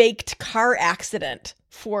faked car accident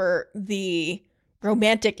for the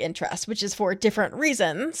romantic interest, which is for different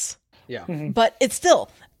reasons. Yeah. Mm-hmm. But it's still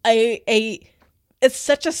it's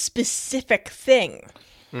such a specific thing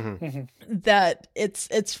that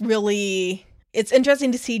it's really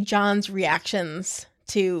interesting to see John's reactions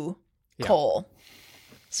to Cole.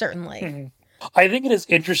 Certainly. I think it is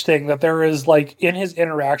interesting that there is, like, in his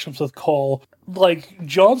interactions with Cole, like,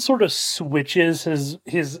 John sort of switches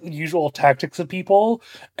his usual tactics of people,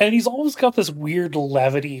 and he's always got this weird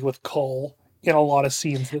levity with Cole in a lot of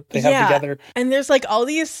scenes that they have together. And there's like all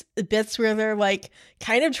these bits where they're like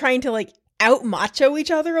kind of trying to like out macho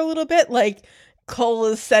each other a little bit. Like Cole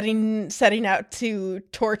is setting out to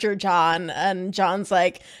torture John, and John's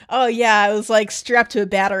like, oh yeah, I was like strapped to a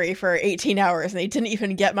battery for 18 hours and they didn't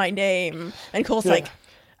even get my name. And Cole's like,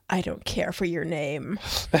 I don't care for your name.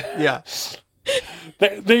 Yeah.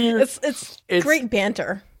 It's great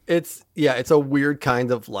banter. It's a weird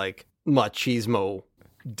kind of like machismo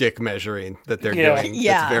dick measuring that they're doing.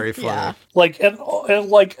 Yeah. It's very funny. Yeah. Like, and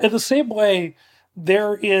like in the same way,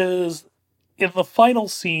 there is, in the final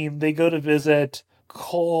scene, they go to visit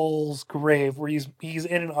Cole's grave, where he's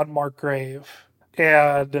in an unmarked grave,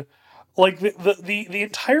 and like the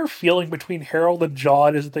entire feeling between Harold and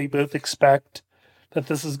John is they both expect that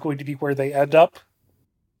this is going to be where they end up.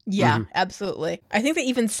 Yeah, absolutely. I think they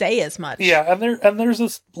even say as much. Yeah, and there's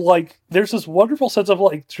this wonderful sense of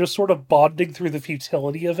like just sort of bonding through the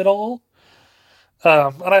futility of it all.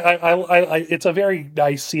 And I it's a very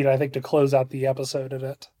nice scene, I think, to close out the episode in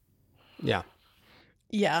it. Yeah.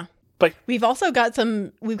 Yeah. But we've got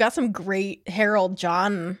some great Harold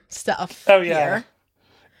John stuff. Oh yeah. Here.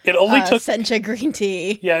 It only took Sencha green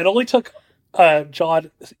tea. Yeah, it only took John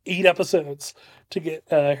 8 episodes to get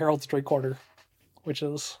Harold's drink order, which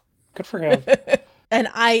is good for him. And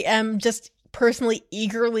I am just personally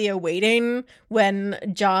eagerly awaiting when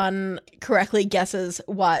John correctly guesses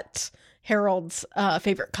what Harold's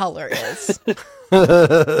favorite color is.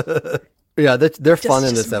 Yeah, they're fun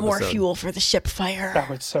in this episode. More fuel for the ship fire. That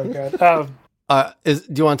was so good. Do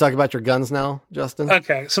you want to talk about your guns now, Justin?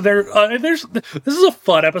 Okay, so this is a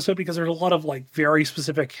fun episode because there's a lot of like very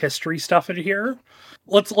specific history stuff in here.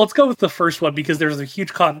 Let's go with the first one because there's a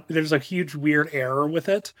huge weird error with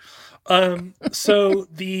it. So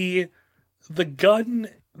the gun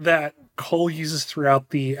that Cole uses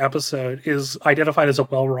throughout the episode is identified as a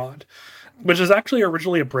Welrod, which is actually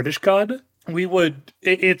originally a British gun.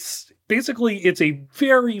 It's a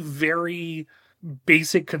very, very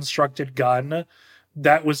basic constructed gun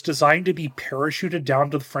that was designed to be parachuted down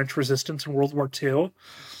to the French resistance in World War II.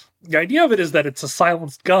 The idea of it is that it's a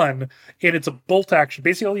silenced gun and it's a bolt action.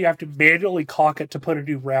 Basically, you have to manually cock it to put a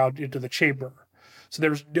new round into the chamber. So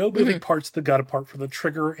there's no moving parts of the gun apart from the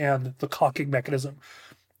trigger and the cocking mechanism.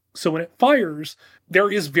 So when it fires,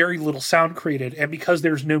 there is very little sound created. And because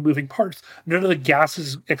there's no moving parts, none of the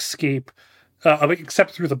gases escape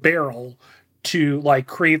except through the barrel to like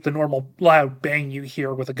create the normal loud bang you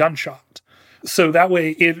hear with a gunshot. So that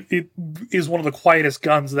way it is one of the quietest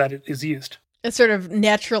guns that it is used. It's sort of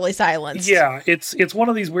naturally silenced. Yeah, it's one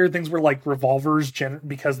of these weird things where like revolvers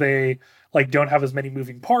because they like don't have as many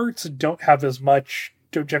moving parts, don't generate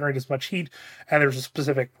as much heat, and there's a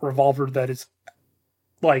specific revolver that is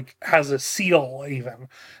like has a seal even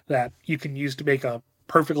that you can use to make a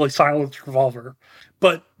perfectly silenced revolver.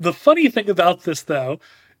 But the funny thing about this though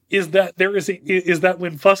is that that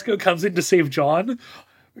when Fusco comes in to save John,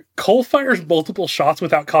 Cole fires multiple shots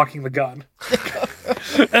without cocking the gun.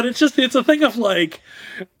 And it's a thing of like,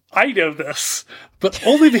 I know this, but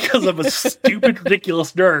only because I'm a stupid,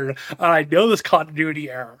 ridiculous nerd, and I know this continuity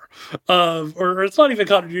error. Or it's not even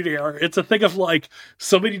continuity error. It's a thing of like,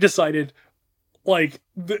 somebody decided, like,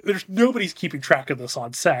 there's nobody's keeping track of this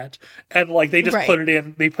on set, and like they just put it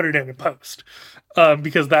in post,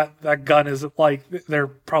 because that gun is like they're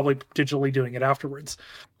probably digitally doing it afterwards,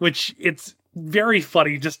 which it's very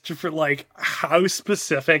funny just for like how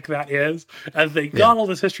specific that is, and they got all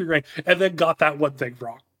this history right, and then got that one thing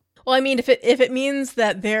wrong. Well, I mean, if it means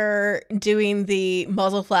that they're doing the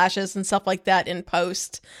muzzle flashes and stuff like that in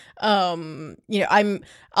post, I'll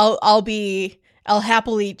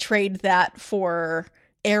happily trade that for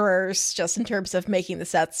errors just in terms of making the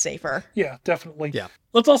sets safer. Yeah, definitely. Yeah.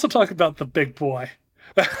 Let's also talk about the big boy.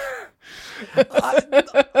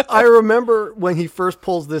 I remember when he first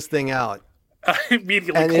pulls this thing out. I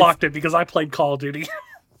immediately clocked it because I played Call of Duty.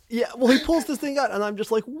 Yeah, well, he pulls this thing out, and I'm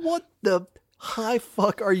just like, what the high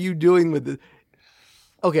fuck are you doing with this?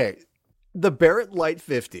 Okay, the Barrett Light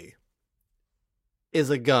 50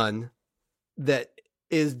 is a gun that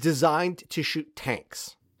is designed to shoot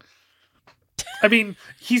tanks. I mean,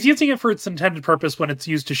 he's using it for its intended purpose when it's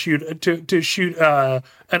used to shoot an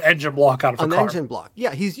engine block out of a car. An engine block.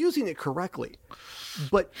 Yeah, he's using it correctly.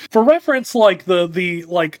 But for reference, like the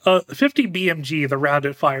 50 BMG, the round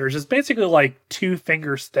it fires is basically like 2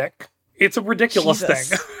 fingers thick. It's a ridiculous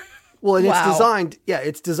thing. Well, and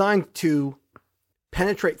it's designed to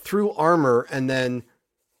penetrate through armor and then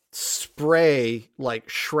spray like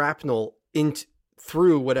shrapnel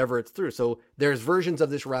through whatever it's through. So there's versions of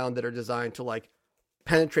this round that are designed to like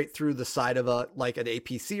penetrate through the side of an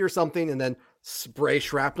APC or something and then spray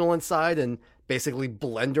shrapnel inside and basically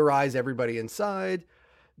blenderize everybody inside.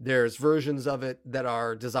 There's versions of it that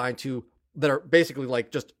are basically like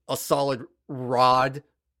just a solid rod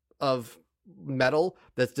of metal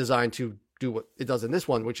that's designed to do what it does in this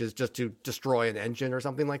one, which is just to destroy an engine or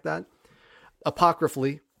something like that.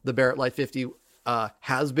 Apocryphally, the Barrett Light 50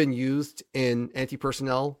 has been used in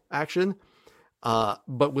anti-personnel action,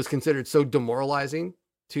 but was considered so demoralizing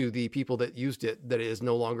to the people that used it that it is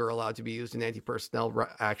no longer allowed to be used in anti-personnel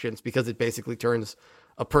actions because it basically turns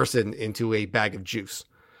a person into a bag of juice.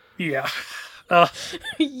 Yeah.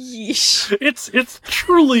 Yeesh. It's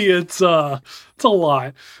truly it's a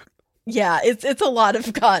lot. Yeah, it's a lot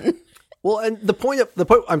of gun. Well, and the point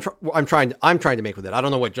I'm trying to make with it, I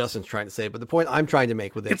don't know what Justin's trying to say, but the point I'm trying to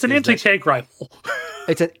make with it, It's an anti-tank rifle.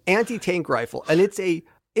 It's an anti-tank rifle, and it's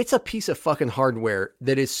a piece of fucking hardware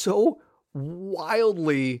that is so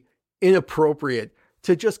wildly inappropriate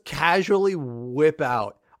to just casually whip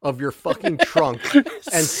out of your fucking trunk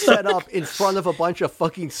and set up in front of a bunch of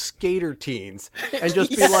fucking skater teens and just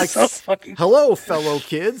be like, hello, fellow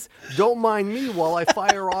kids, don't mind me while I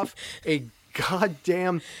fire off a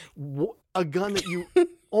goddamn a gun that you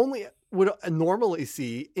only would normally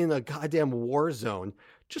see in a goddamn war zone.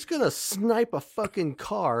 Just gonna snipe a fucking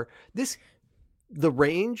car. The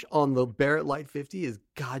range on the Barrett Light 50 is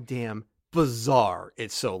goddamn bizarre.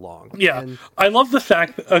 It's so long. Yeah, And I love the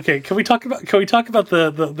fact that, okay, can we talk about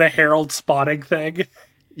the Harold spotting thing?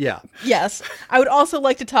 yeah, Yes. I would also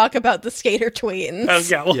like to talk about the skater tweens.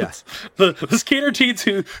 Yeah, well, Yes. the skater teens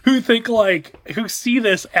who think who see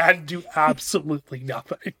this and do absolutely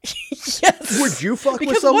nothing. Yes. would you fuck with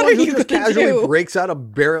Because someone what are who you just gonna casually do? breaks out a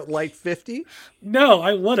Barrett Light 50? No,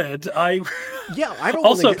 I wouldn't. Yeah, I don't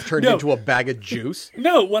Also, want to get turned no. into a bag of juice.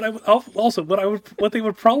 No, what they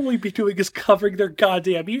would probably be doing is covering their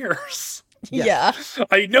goddamn ears. Yeah.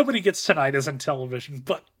 I mean, nobody gets tinnitus in television,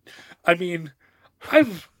 but I mean,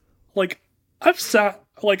 I've sat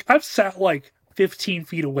 15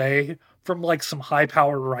 feet away from like some high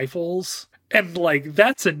powered rifles, and like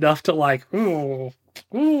that's enough to like ooh.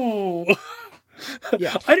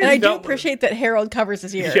 Yeah. And I do appreciate that Harold covers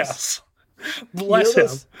his ears. Yes, bless You know him.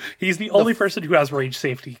 those- He's the only person who has range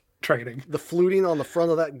safety training. The fluting on the front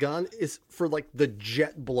of that gun is for like the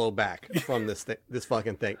jet blowback from this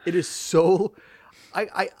fucking thing. It is so,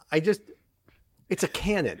 it's a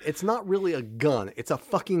cannon. It's not really a gun. It's a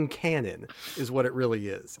fucking cannon is what it really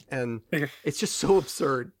is. And it's just so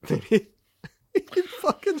absurd. He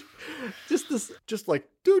fucking, just like,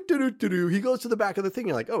 do. He goes to the back of the thing.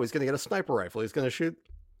 You're like, oh, he's going to get a sniper rifle. He's going to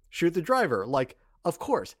shoot the driver. Like, of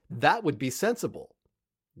course, that would be sensible.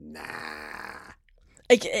 Nah.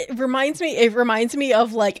 It reminds me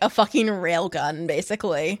of like a fucking railgun,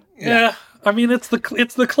 basically. Yeah, I mean it's the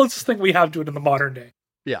closest thing we have to it in the modern day.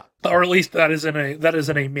 Yeah. Or at least that is in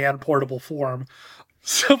a man portable form.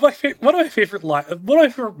 So one of my favorite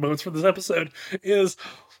moments from this episode is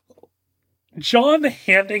John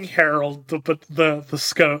handing Harold the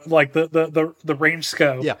scope, like the range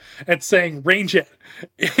scope, Yeah. and saying range it,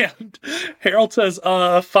 and Harold says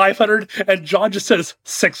 500, and John just says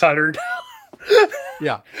 600.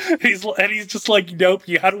 Yeah. He's just like, nope,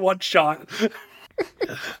 you had one shot.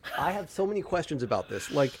 I have so many questions about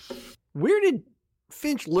this. Like, where did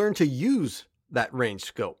Finch learn to use that range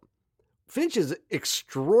scope? Finch is an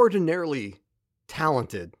extraordinarily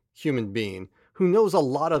talented human being who knows a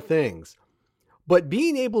lot of things. But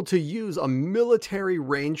being able to use a military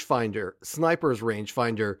rangefinder, sniper's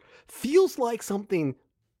rangefinder, feels like something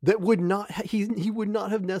that he would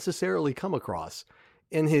not have necessarily come across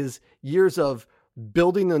in his years of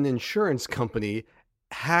building an insurance company,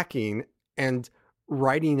 hacking, and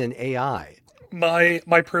writing an AI. My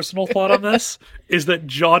personal thought on this is that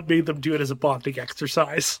John made them do it as a bonding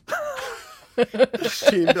exercise.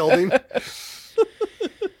 Team building.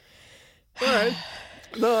 All right.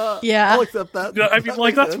 Yeah. I'll accept that. I mean,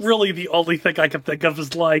 like, that's really the only thing I can think of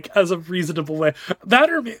as like as a reasonable way. That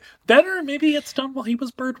or maybe it's done while he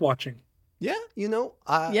was bird watching. Yeah, Yeah.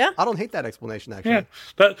 I don't hate that explanation, actually. Yeah,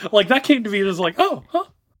 that came to me as like, oh, huh.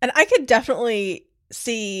 And I could definitely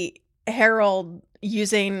see Harold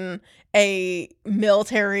using a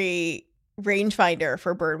military rangefinder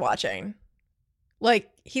for bird watching. Like,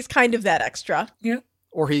 he's kind of that extra. Yeah.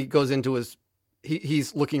 Or he goes into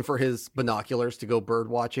he's looking for his binoculars to go bird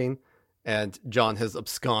watching, and John has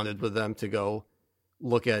absconded with them to go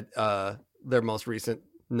look at their most recent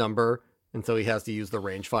number, and so he has to use the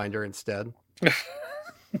rangefinder instead.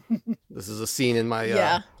 This is a scene in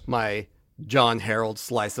my my John Harold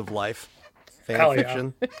slice of life fan Hell yeah.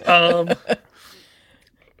 fiction.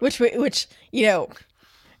 Which we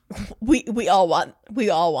all want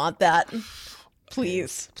that.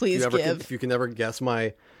 Please give. If you can ever guess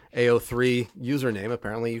my AO3 username,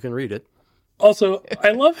 apparently you can read it. Also,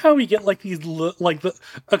 I love how we get like these one of my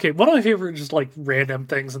favorite just like random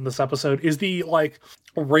things in this episode is the like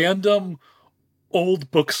random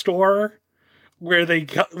old bookstore where they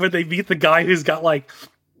meet the guy who's got like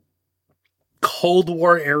Cold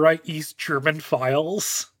War era East German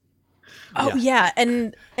files. Oh yeah,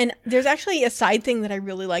 and there's actually a side thing that I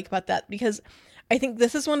really like about that, because I think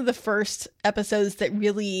this is one of the first episodes that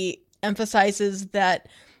really emphasizes that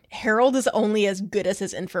Harold is only as good as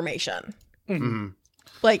his information.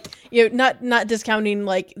 Like, not discounting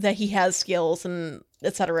like that he has skills and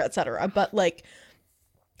et cetera, but like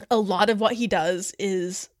a lot of what he does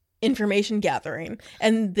is information gathering,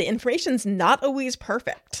 and the information's not always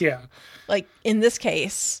perfect. Yeah. Like in this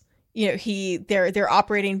case, they're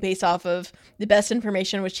operating based off of the best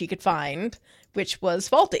information which he could find, which was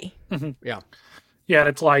faulty. Yeah. Yeah,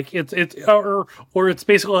 it's like it's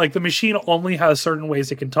basically like the machine only has certain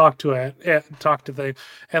ways it can talk to it and talk to things,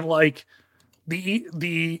 and like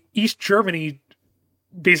the East Germany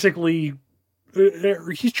basically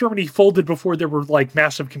East Germany folded before there were like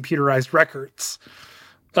massive computerized records.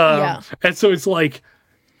 And so it's like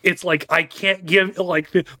I can't give,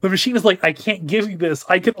 like the machine is like, I can't give you this.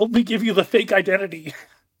 I can only give you the fake identity.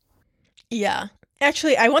 Yeah.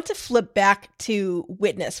 Actually, I want to flip back to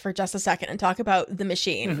Witness for just a second and talk about the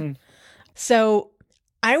machine. So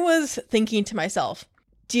I was thinking to myself,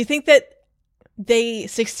 do you think that they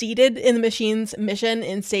succeeded in the machine's mission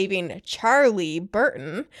in saving Charlie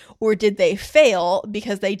Burton, or did they fail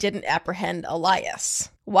because they didn't apprehend Elias?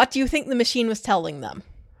 What do you think the machine was telling them?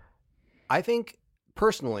 I think,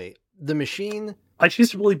 personally, the machine... I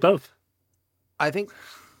choose to believe both. I think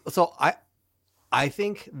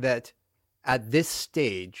that at this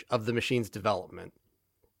stage of the machine's development,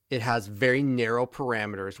 it has very narrow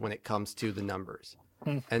parameters when it comes to the numbers.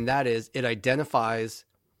 And that is, it identifies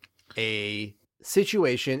a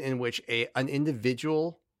situation in which an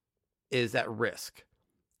individual is at risk.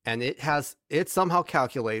 And it somehow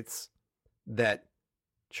calculates that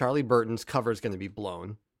Charlie Burton's cover is going to be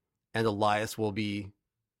blown and Elias will be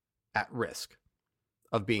at risk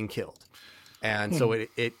of being killed. And so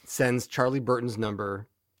it sends Charlie Burton's number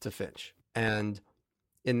to Finch. And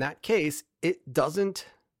in that case,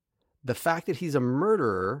 the fact that he's a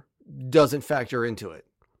murderer doesn't factor into it.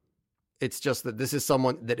 It's just that this is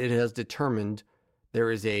someone that it has determined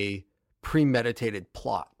there is a premeditated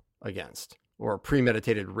plot against, or a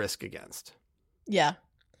premeditated risk against. Yeah.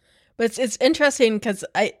 But it's interesting because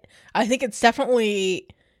I think it's definitely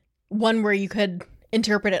one where you could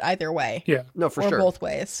interpret it either way. Yeah. No, for or sure. Or both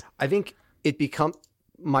ways. I think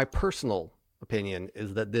my personal opinion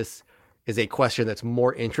is that this is a question that's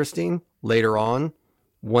more interesting later on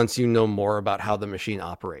once you know more about how the machine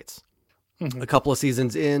operates. A couple of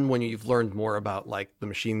seasons in, when you've learned more about like the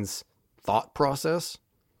machine's thought process,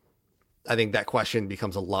 I think that question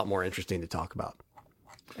becomes a lot more interesting to talk about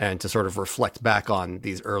and to sort of reflect back on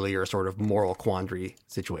these earlier sort of moral quandary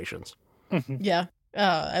situations. Yeah.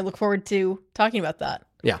 I look forward to talking about that.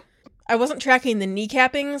 Yeah. I wasn't tracking the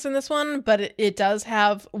kneecappings in this one, but it does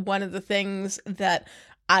have one of the things that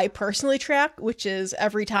I personally track, which is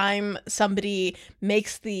every time somebody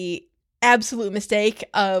makes the absolute mistake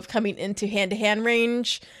of coming into hand-to-hand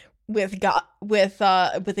range with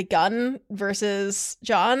a gun versus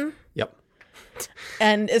John. Yep.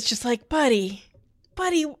 And it's just like, buddy,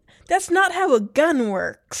 that's not how a gun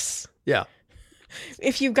works. Yeah.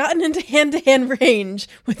 If you've gotten into hand-to-hand range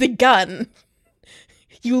with a gun,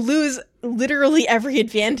 you lose literally every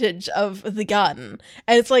advantage of the gun.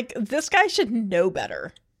 And it's like, this guy should know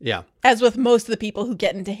better. Yeah. As with most of the people who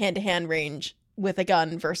get into hand-to-hand range with a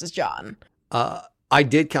gun versus John. I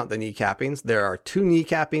did count the kneecappings. There are 2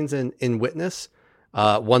 kneecappings in Witness,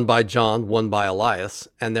 one by John, one by Elias,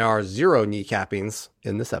 and there are 0 kneecappings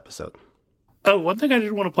in this episode. Oh, one thing I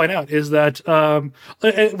did want to point out is that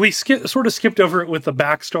we sort of skipped over it with the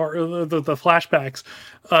backstory, the flashbacks,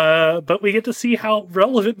 but we get to see how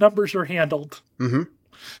relevant numbers are handled.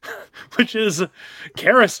 Which is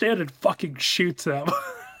Kara standing fucking shoots them.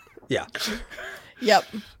 Yeah. Yep.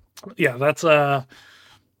 Yeah, that's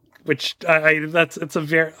which it's a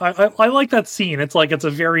very I like that scene. It's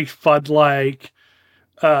a very fun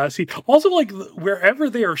scene. Also, like wherever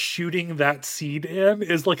they are shooting that scene in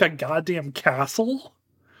is like a goddamn castle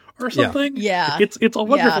or something. Yeah. It's a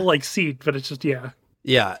wonderful scene, but it's just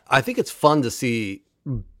Yeah, I think it's fun to see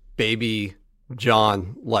baby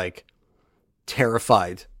John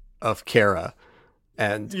terrified of Kara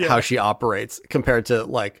and how she operates compared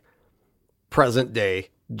to present day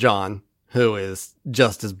John, who is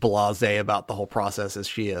just as blasé about the whole process as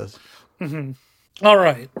she is. All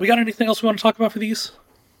right. We got anything else we want to talk about for these?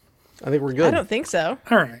 I think we're good. I don't think so.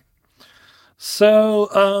 All right.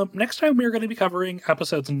 So next time we're going to be covering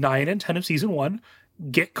episodes 9 and 10 of season 1,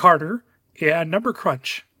 Get Carter, and Number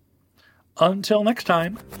Crunch. Until next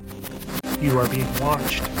time, you are being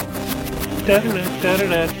watched.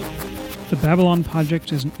 Da-da-da-da-da-da. The Babylon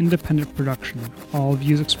Project is an independent production. All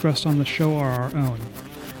views expressed on the show are our own.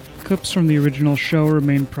 Clips from the original show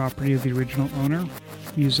remain property of the original owner.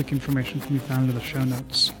 Music information can be found in the show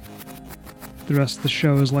notes. The rest of the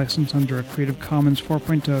show is licensed under a Creative Commons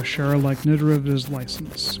 4.0 share-alike no derivatives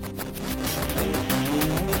license.